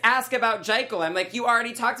telling us, ask about Jekyll. I'm like, you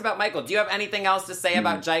already talked about Michael. Do you have anything else to say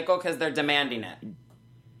about Jekyll? Because they're demanding it.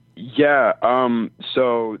 Yeah,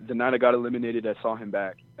 so the night I got eliminated, I saw him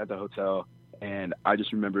back at the hotel, and I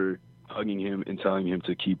just remember hugging him and telling him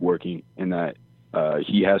to keep working, and that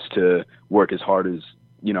he has to work as hard as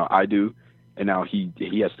I do, and now he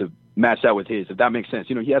has to match that with his, if that makes sense.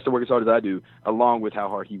 He has to work as hard as I do, along with how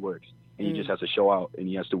hard he works. and he just has to show out, and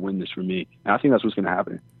he has to win this for me. And I think that's what's going to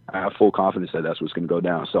happen. I have full confidence that that's what's going to go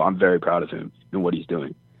down. So I'm very proud of him and what he's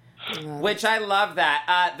doing. Which I love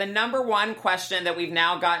that. The number one question that we've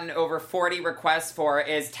now gotten over 40 requests for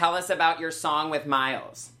is tell us about your song with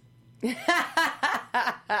Miles.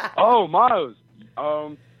 Oh, Miles.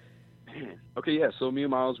 Okay, yeah. So me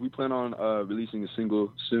and Miles, we plan on releasing a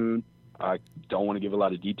single soon. I don't want to give a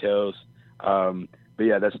lot of details, but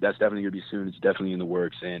yeah, that's definitely gonna be soon. It's definitely in the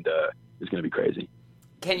works, and it's gonna be crazy.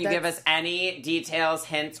 Can you give us any details,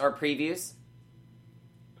 hints, or previews?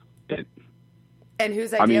 And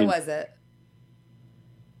whose idea was it?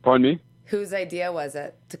 Pardon me? Whose idea was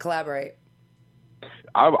it to collaborate?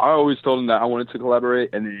 I always told him that I wanted to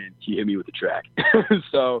collaborate, and then he hit me with the track.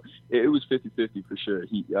 So it was 50-50 for sure.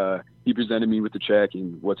 He presented me with the track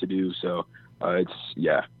and what to do. So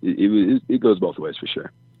it goes both ways for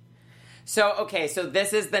sure. So, okay, so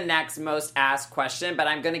this is the next most asked question, but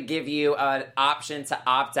I'm going to give you an option to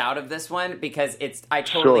opt out of this one because I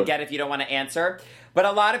totally get if you don't want to answer. But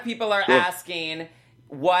a lot of people are asking,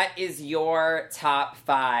 what is your top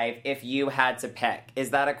 5 if you had to pick?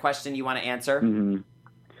 Is that a question you want to answer? Mm-hmm.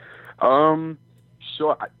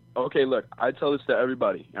 Sure. Okay, look, I tell this to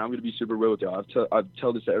everybody, and I'm going to be super real with y'all. I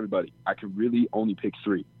tell this to everybody. I can really only pick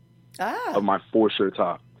 3 of my 4 sure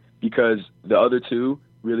top because the other 2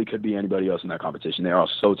 really could be anybody else in that competition. They're all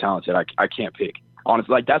so talented. I can't pick.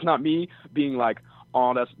 Honestly, like, that's not me being like,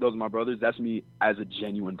 oh, those are my brothers. That's me as a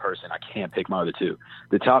genuine person. I can't pick my other 2.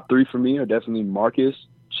 The top 3 for me are definitely Marcus,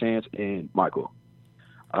 Chance, and Michael.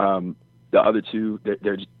 The other 2,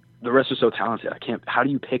 the rest are so talented. I can't. How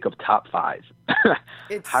do you pick a top 5?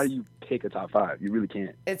 How do you pick a top 5? You really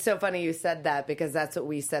can't. It's so funny you said that because that's what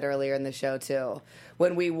we said earlier in the show too.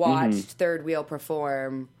 When we watched Third Wheel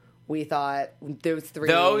perform, we thought those 3.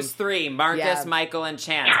 Those 3, Marcus, Michael, and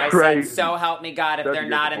Chance. I said, so help me God if they're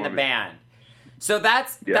not in the band. So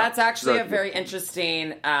that's actually a very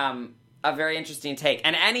interesting take.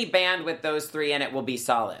 And any band with those 3 in it will be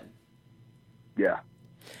solid. Yeah.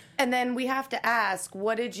 And then we have to ask,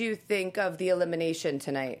 what did you think of the elimination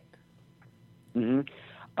tonight?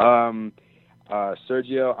 Sergio,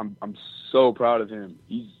 I'm so proud of him.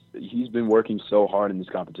 He's been working so hard in this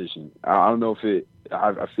competition. I don't know if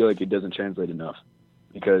I feel like it doesn't translate enough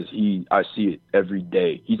because I see it every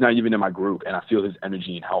day. He's not even in my group, and I feel his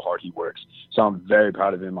energy and how hard he works. So I'm very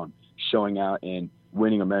proud of him on showing out and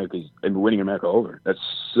winning America over. That's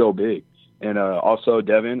so big. And also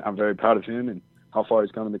Devin, I'm very proud of him and how far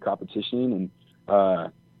he's come in the competition, and I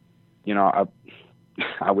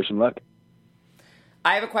wish him luck.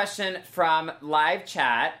 I have a question from live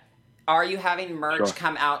chat. Are you having merch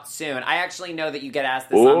come out soon? I actually know that you get asked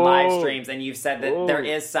this on live streams, and you've said that there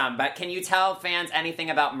is some. But can you tell fans anything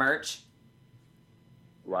about merch?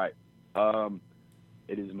 Right.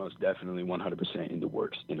 It is most definitely 100% in the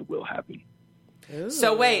works, and it will happen. Ooh.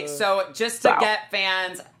 So wait, just to get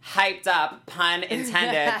fans hyped up, pun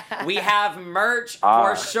intended, we have merch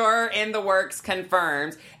for sure in the works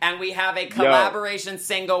confirmed, and we have a collaboration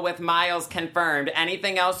single with Miles confirmed.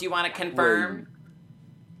 Anything else you want to confirm?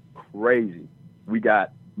 Crazy. We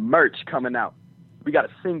got merch coming out. We got a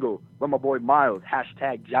single with my boy Miles,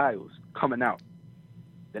 #Giles, coming out.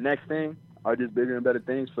 The next thing are just bigger and better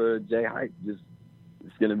things for Jay Hype. It's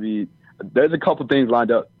going to be, there's a couple things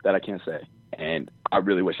lined up that I can't say. And I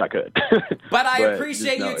really wish I could. But I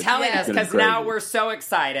appreciate you telling us because now we're so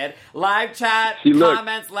excited. Live chat,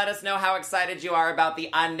 comments, let us know how excited you are about the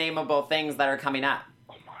unnameable things that are coming up.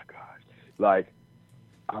 Oh my gosh. Like,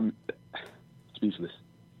 I'm speechless.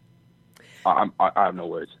 I have no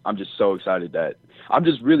words. I'm just so excited I'm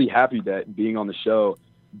just really happy that being on the show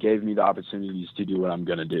gave me the opportunities to do what I'm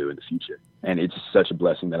going to do in the future. And it's such a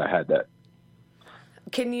blessing that I had that.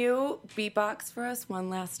 Can you beatbox for us one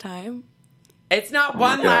last time? It's not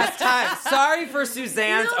one last time. Sorry for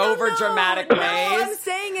Suzanne's over-dramatic ways. No, I'm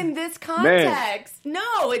saying in this context. Man.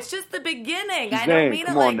 No, it's just the beginning. Suzanne, I don't mean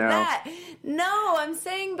it like that. No, I'm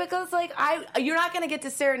saying because you're not going to get to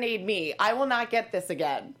serenade me. I will not get this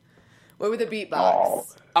again. With a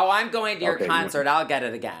beatbox. Oh, I'm going to your concert. I'll get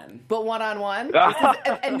it again. But one-on-one?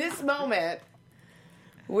 In this moment,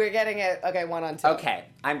 we're getting it, one-on-two. Okay,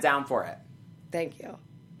 I'm down for it. Thank you.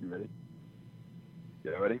 You ready?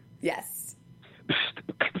 You ready? Yes.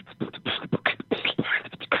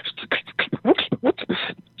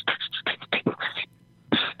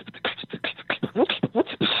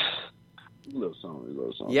 Little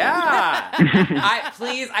song. Yeah.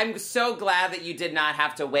 I'm so glad that you did not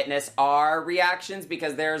have to witness our reactions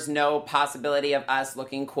because there's no possibility of us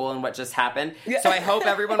looking cool in what just happened. So I hope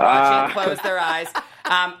everyone watching closed their eyes.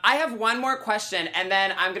 I have one more question, and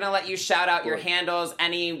then I'm going to let you shout out your handles,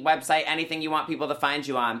 any website, anything you want people to find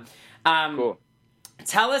you on. Cool.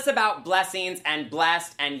 Tell us about Blessings and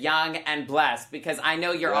Blessed and Young and Blessed, because I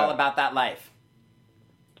know you're all about that life.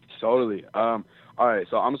 Totally. All right,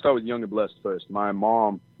 so I'm going to start with Young and Blessed first. My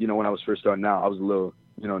mom, when I was first starting out, I was a little,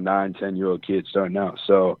 9, 10-year-old kid starting out.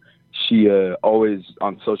 So she always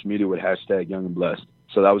on social media would hashtag Young and Blessed.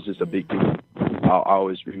 So that was just a big deal. I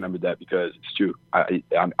always remember that because it's true. I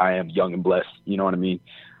am young and blessed. You know what I mean?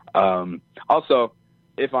 Also,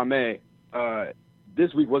 if I may,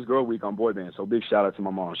 this week was Girl Week on Boy Band, so big shout out to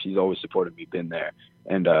my mom. She's always supported me, been there.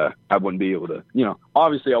 And I wouldn't be able to,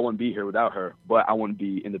 obviously I wouldn't be here without her, but I wouldn't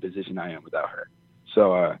be in the position I am without her.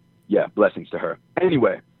 So, blessings to her.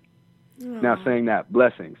 Anyway, Now saying that,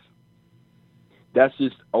 blessings. That's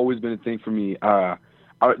just always been a thing for me.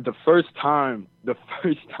 The first time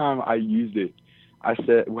I used it, I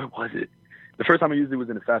said, where was it? The first time I used it was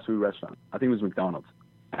in a fast food restaurant. I think it was McDonald's.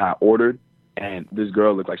 And I ordered, and this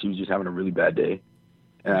girl looked like she was just having a really bad day.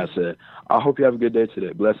 And I said, I hope you have a good day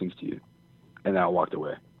today. Blessings to you. And then I walked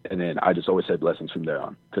away. And then I just always said blessings from there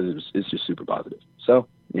on because it's just super positive. So,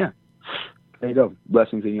 yeah. There you go.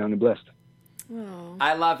 Blessings and Young and Blessed. Oh.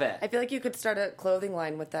 I love it. I feel like you could start a clothing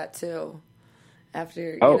line with that, too.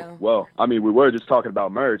 After, well, I mean, we were just talking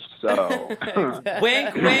about merch, so.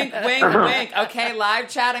 Wink, wink, wink, wink. Okay, live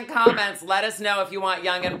chat and comments. Let us know if you want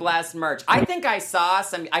Young and Blessed merch. I think I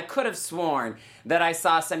could have sworn that I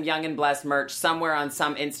saw some Young and Blessed merch somewhere on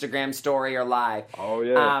some Instagram story or live. Oh,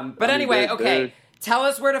 yeah. But anyway, okay. Tell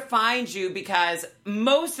us where to find you because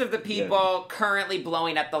most of the people currently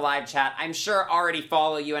blowing up the live chat, I'm sure already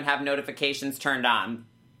follow you and have notifications turned on.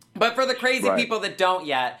 But for the crazy people that don't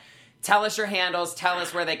yet, tell us your handles. Tell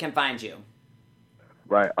us where they can find you.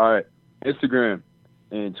 Right. All right. Instagram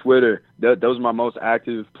and Twitter. Those are my most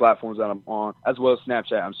active platforms that I'm on, as well as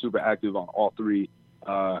Snapchat. I'm super active on all three.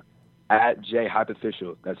 At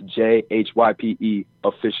JHypeOfficial. That's JHYPE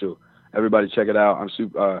official. Everybody check it out. I'm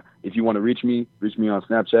super. If you want to reach me on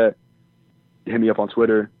Snapchat. Hit me up on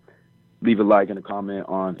Twitter. Leave a like and a comment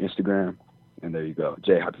on Instagram. And there you go.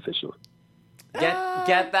 JHypeOfficial.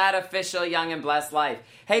 Get that official Young and Blessed life.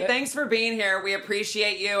 Hey, thanks for being here. We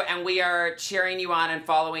appreciate you, and we are cheering you on and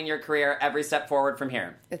following your career every step forward from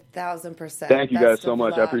here. 1,000%. Thank you guys so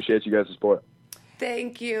much. I appreciate you guys' support.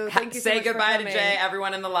 Thank you. Thank you so Say much goodbye for to Jay,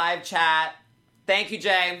 everyone in the live chat. Thank you,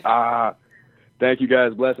 Jay. Thank you,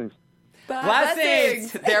 guys. Blessings.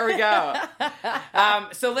 Blessings. There we go.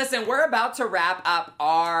 So listen, we're about to wrap up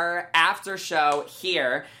our after show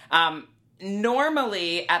here.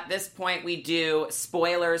 Normally, at this point, we do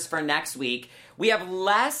spoilers for next week. We have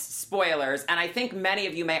less spoilers, and I think many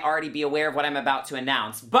of you may already be aware of what I'm about to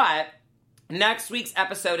announce. But next week's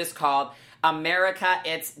episode is called America,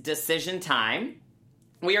 It's Decision Time.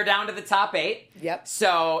 We are down to the top 8. Yep.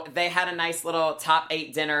 So they had a nice little top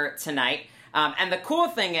 8 dinner tonight. And the cool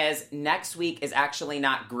thing is, next week is actually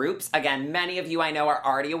not groups. Again, many of you I know are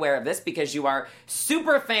already aware of this because you are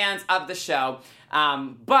super fans of the show.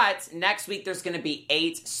 But next week there's going to be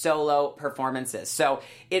 8 solo performances. So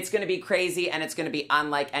it's going to be crazy and it's going to be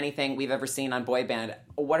unlike anything we've ever seen on Boy Band.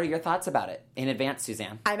 What are your thoughts about it in advance,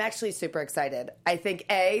 Suzanne? I'm actually super excited. I think,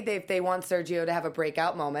 if they want Sergio to have a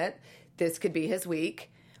breakout moment, this could be his week.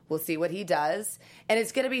 We'll see what he does. And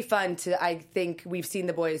it's going to be fun I think we've seen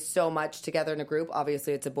the boys so much together in a group.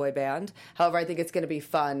 Obviously, it's a boy band. However, I think it's going to be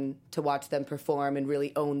fun to watch them perform and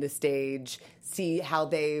really own the stage, see how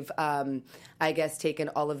they've, taken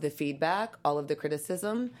all of the feedback, all of the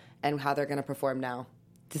criticism, and how they're going to perform now.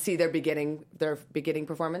 To see their beginning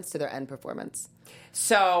performance to their end performance.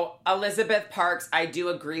 So, Elizabeth Parks, I do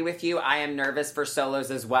agree with you. I am nervous for solos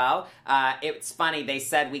as well. It's funny, they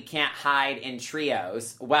said we can't hide in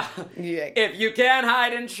trios. Well, if you can't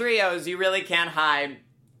hide in trios, you really can't hide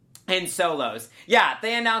in solos. Yeah,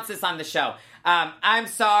 they announced this on the show. I'm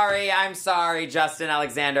sorry, Justin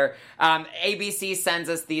Alexander. ABC sends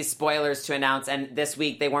us these spoilers to announce, and this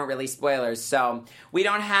week they weren't really spoilers, so we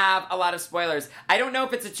don't have a lot of spoilers. I don't know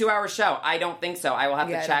if it's a 2-hour show. I don't think so. I will have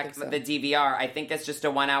to check the DVR. I think it's just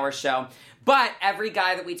a 1-hour show. But every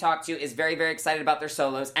guy that we talk to is very, very excited about their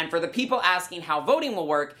solos. And for the people asking how voting will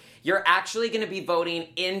work, you're actually going to be voting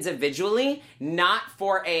individually, not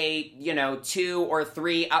for a, 2 or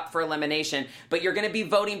 3 up for elimination, but you're going to be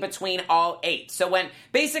voting between all 8. So when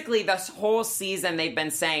basically this whole season they've been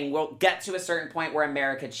saying we'll get to a certain point where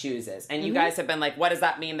America chooses. And you guys have been like, what does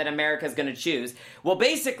that mean that America's going to choose? Well,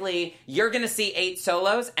 basically, you're going to see 8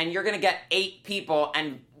 solos and you're going to get 8 people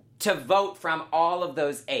and to vote from all of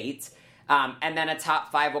those 8. And then a top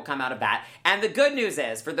 5 will come out of that. And the good news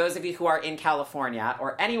is, for those of you who are in California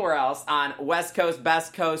or anywhere else on West Coast,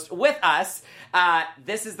 Best Coast with us,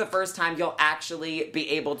 this is the first time you'll actually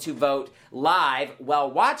be able to vote live while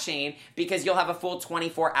watching, because you'll have a full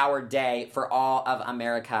 24-hour day for all of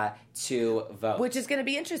America to vote. Which is going to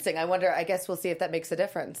be interesting. I guess we'll see if that makes a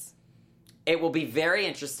difference. It will be very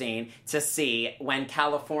interesting to see when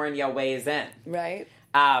California weighs in. Right.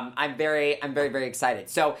 I'm very, very excited.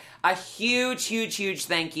 So a huge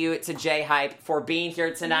thank you to J-Hype for being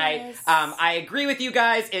here tonight. Yes. I agree with you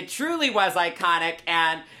guys. It truly was iconic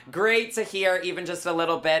and great to hear even just a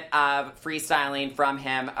little bit of freestyling from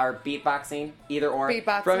him, or beatboxing, either or,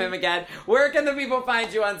 from him again. Where can the people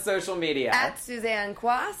find you on social media? At Suzanne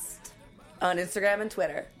Quast on Instagram and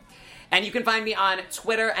Twitter. And you can find me on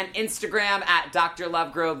Twitter and Instagram at Dr.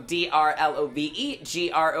 Lovegrove,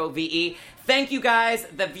 DrLoveGrove. Thank you guys.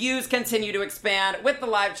 The views continue to expand with the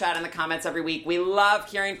live chat in the comments every week. We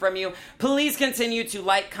love hearing from you. Please continue to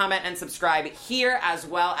like, comment, and subscribe here as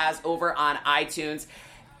well as over on iTunes.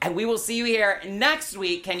 And we will see you here next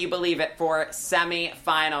week, can you believe it, for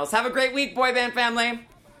semifinals. Have a great week, boy band family.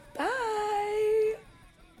 Bye.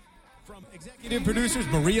 From executive producers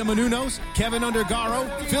Maria Menounos, Kevin Undergaro,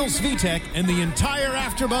 Phil Svitek, and the entire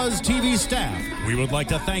AfterBuzz TV staff, we would like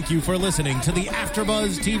to thank you for listening to the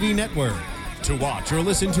AfterBuzz TV network. To watch or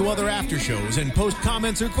listen to other after shows and post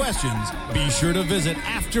comments or questions, be sure to visit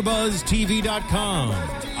AfterBuzzTV.com.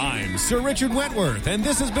 I'm Sir Richard Wentworth, and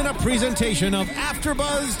this has been a presentation of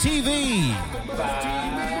AfterBuzz TV.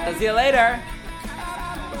 Bye. See you later.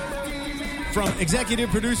 From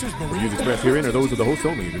executive producers Maria... The views expressed herein are those of the host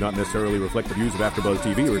only and do not necessarily reflect the views of AfterBuzz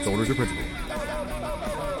TV or its owners or principals.